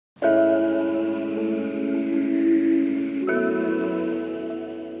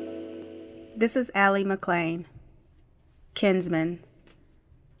This is Allie McClain. Kinsman.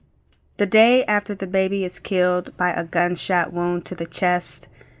 The day after the baby is killed by a gunshot wound to the chest,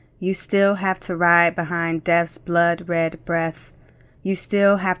 you still have to ride behind death's blood-red breath. You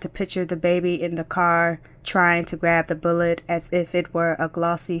still have to picture the baby in the car, trying to grab the bullet as if it were a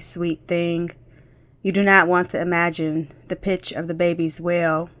glossy, sweet thing. You do not want to imagine the pitch of the baby's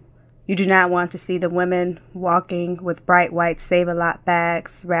wail. You do not want to see the women walking with bright white Save-A-Lot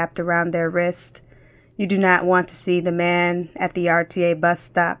bags wrapped around their wrist. You do not want to see the man at the RTA bus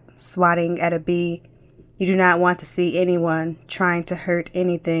stop swatting at a bee. You do not want to see anyone trying to hurt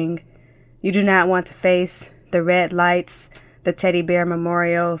anything. You do not want to face the red lights, the teddy bear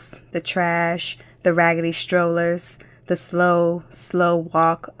memorials, the trash, the raggedy strollers, the slow, slow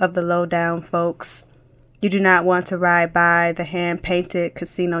walk of the low-down folks. You do not want to ride by the hand-painted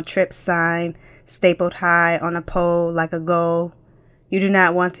casino trip sign stapled high on a pole like a goal. You do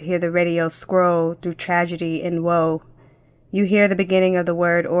not want to hear the radio scroll through tragedy and woe. You hear the beginning of the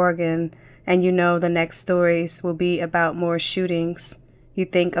word Oregon, and you know the next stories will be about more shootings. You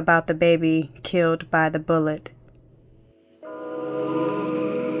think about the baby killed by the bullet.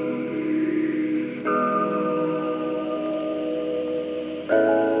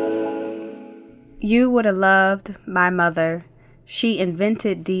 You would have loved my mother. She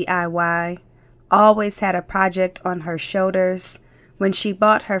invented DIY, always had a project on her shoulders. When she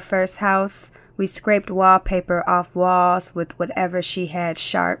bought her first house, we scraped wallpaper off walls with whatever she had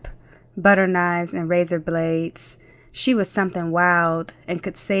sharp, butter knives and razor blades. She was something wild and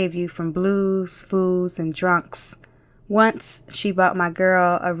could save you from blues, fools, and drunks. Once she bought my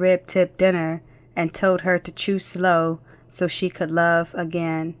girl a rib-tip dinner and told her to chew slow so she could love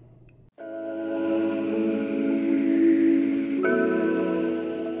again.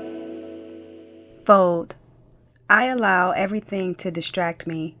 Fold. I allow everything to distract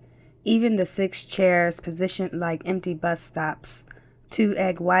me, even the 6 chairs positioned like empty bus stops. 2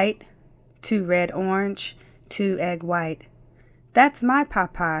 egg white, 2 red orange, 2 egg white. That's my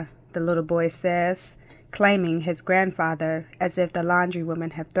papa, the little boy says, claiming his grandfather as if the laundry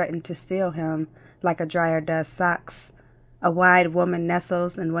woman had threatened to steal him like a dryer does socks. A wide woman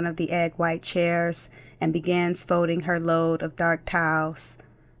nestles in one of the egg white chairs and begins folding her load of dark towels.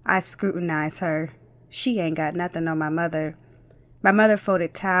 I scrutinize her. She ain't got nothing on my mother. My mother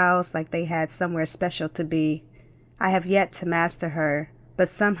folded towels like they had somewhere special to be. I have yet to master her, but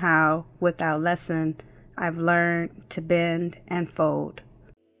somehow, without lesson, I've learned to bend and fold.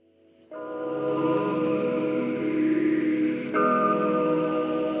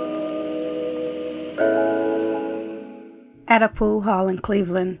 At a pool hall in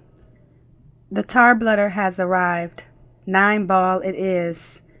Cleveland. The tar blooder has arrived. 9-ball it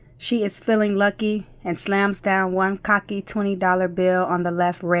is. She is feeling lucky and slams down one cocky $20 bill on the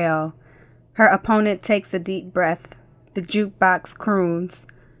left rail. Her opponent takes a deep breath. The jukebox croons.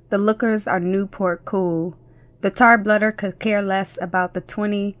 The lookers are Newport cool. The tar blooder could care less about the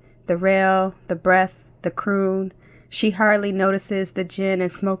 20, the rail, the breath, the croon. She hardly notices the gin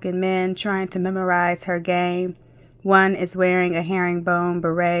and smoking men trying to memorize her game. One is wearing a herringbone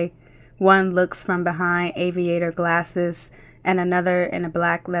beret. One looks from behind aviator glasses, and another in a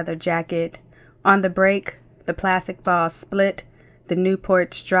black leather jacket. On the break, the plastic balls split, the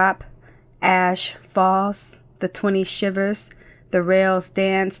Newports drop, ash falls, the 20 shivers, the rails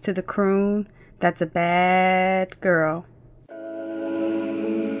dance to the croon. That's a bad girl.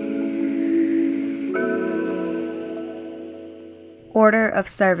 Order of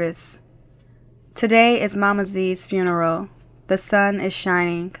service. Today is Mama Z's funeral. The sun is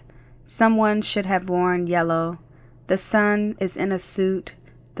shining. Someone should have worn yellow. The son is in a suit,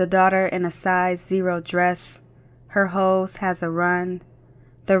 the daughter in a size 0 dress. Her hose has a run.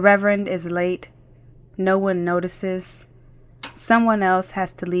 The reverend is late. No one notices. Someone else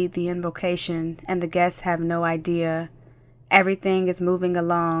has to lead the invocation, and the guests have no idea. Everything is moving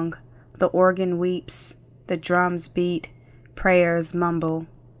along. The organ weeps. The drums beat. Prayers mumble.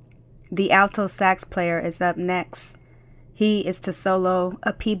 The alto sax player is up next. He is to solo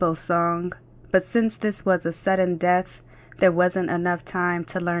a Peebo song. But since this was a sudden death, there wasn't enough time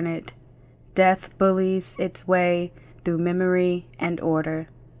to learn it. Death bullies its way through memory and order.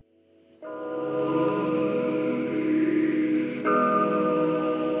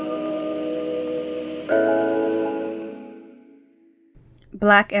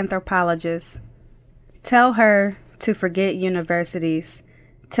 Black Anthropologist. Tell her to forget universities.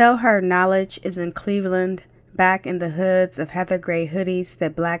 Tell her knowledge is in Cleveland, back in the hoods of heather gray hoodies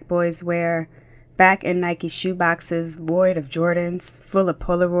that black boys wear, back in Nike shoeboxes void of Jordans, full of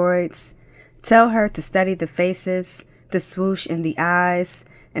Polaroids. Tell her to study the faces, the swoosh in the eyes,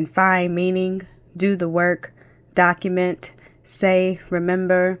 and find meaning, do the work, document, say,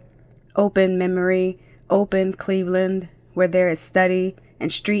 remember, open memory, open Cleveland, where there is study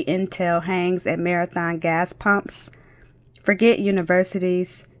and street intel hangs at marathon gas pumps. Forget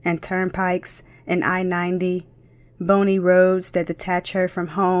universities and turnpikes and I-90, bony roads that detach her from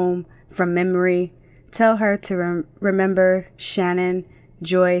home, from memory. Tell her to remember Shannon,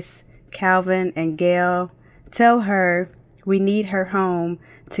 Joyce, Calvin, and Gail. Tell her we need her home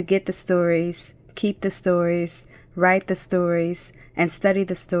to get the stories, keep the stories, write the stories, and study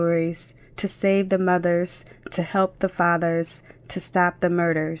the stories, to save the mothers, to help the fathers, to stop the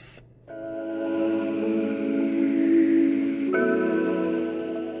murders.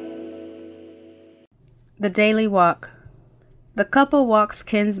 The Daily Walk. The couple walks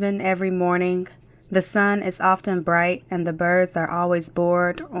Kinsman every morning. The sun is often bright and the birds are always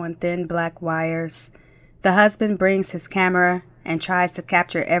bored on thin black wires. The husband brings his camera and tries to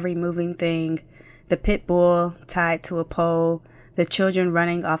capture every moving thing. The pit bull tied to a pole, the children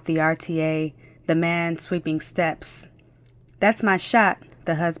running off the RTA, the man sweeping steps. "That's my shot,"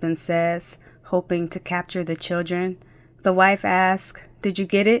 the husband says, hoping to capture the children. The wife asks, "Did you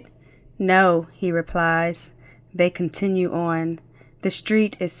get it?" "No," he replies. They continue on. The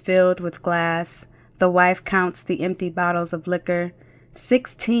street is filled with glass. The wife counts the empty bottles of liquor.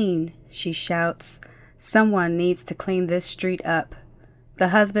 16, she shouts. Someone needs to clean this street up. The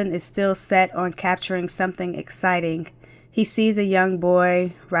husband is still set on capturing something exciting. He sees a young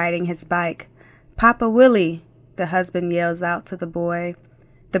boy riding his bike. "Papa Willie," the husband yells out to the boy.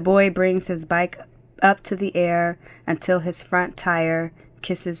 The boy brings his bike up to the air until his front tire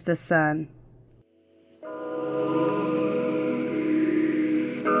kisses the sun.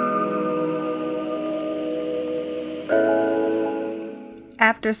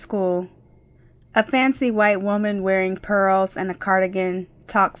 After school. A fancy white woman wearing pearls and a cardigan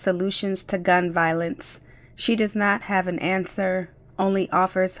talks solutions to gun violence. She does not have an answer, only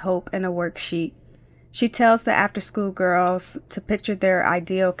offers hope in a worksheet. She tells the after-school girls to picture their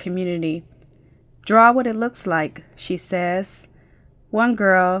ideal community. "Draw what it looks like," she says. One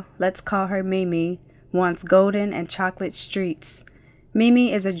girl, let's call her Mimi, wants golden and chocolate streets.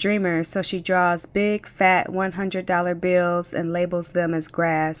 Mimi is a dreamer, so she draws big, fat $100 bills and labels them as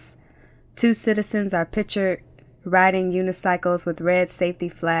grass. Two citizens are pictured riding unicycles with red safety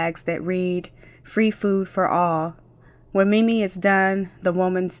flags that read, "Free food for all." When Mimi is done, the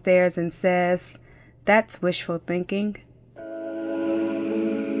woman stares and says, "That's wishful thinking."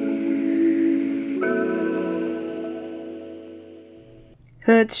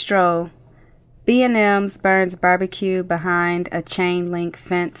 Hood Stroll. B&M's burns barbecue behind a chain-link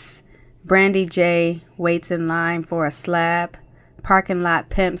fence. Brandy J waits in line for a slab. Parking lot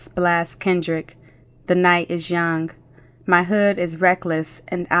pimps blast Kendrick. The night is young. My hood is reckless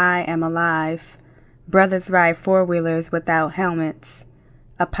and I am alive. Brothers ride four-wheelers without helmets.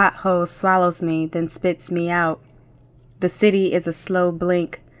 A pothole swallows me, then spits me out. The city is a slow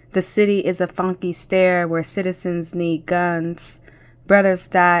blink. The city is a funky stare where citizens need guns. Brothers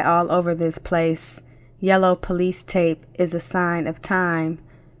die all over this place. Yellow police tape is a sign of time.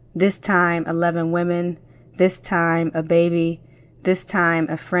 This time 11 women. This time a baby. This time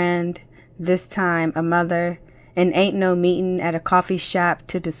a friend. This time a mother. And ain't no meeting at a coffee shop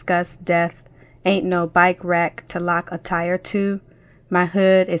to discuss death. Ain't no bike rack to lock a tire to. My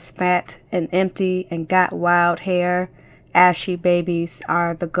hood is fat and empty and got wild hair. Ashy babies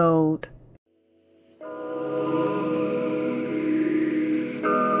are the gold.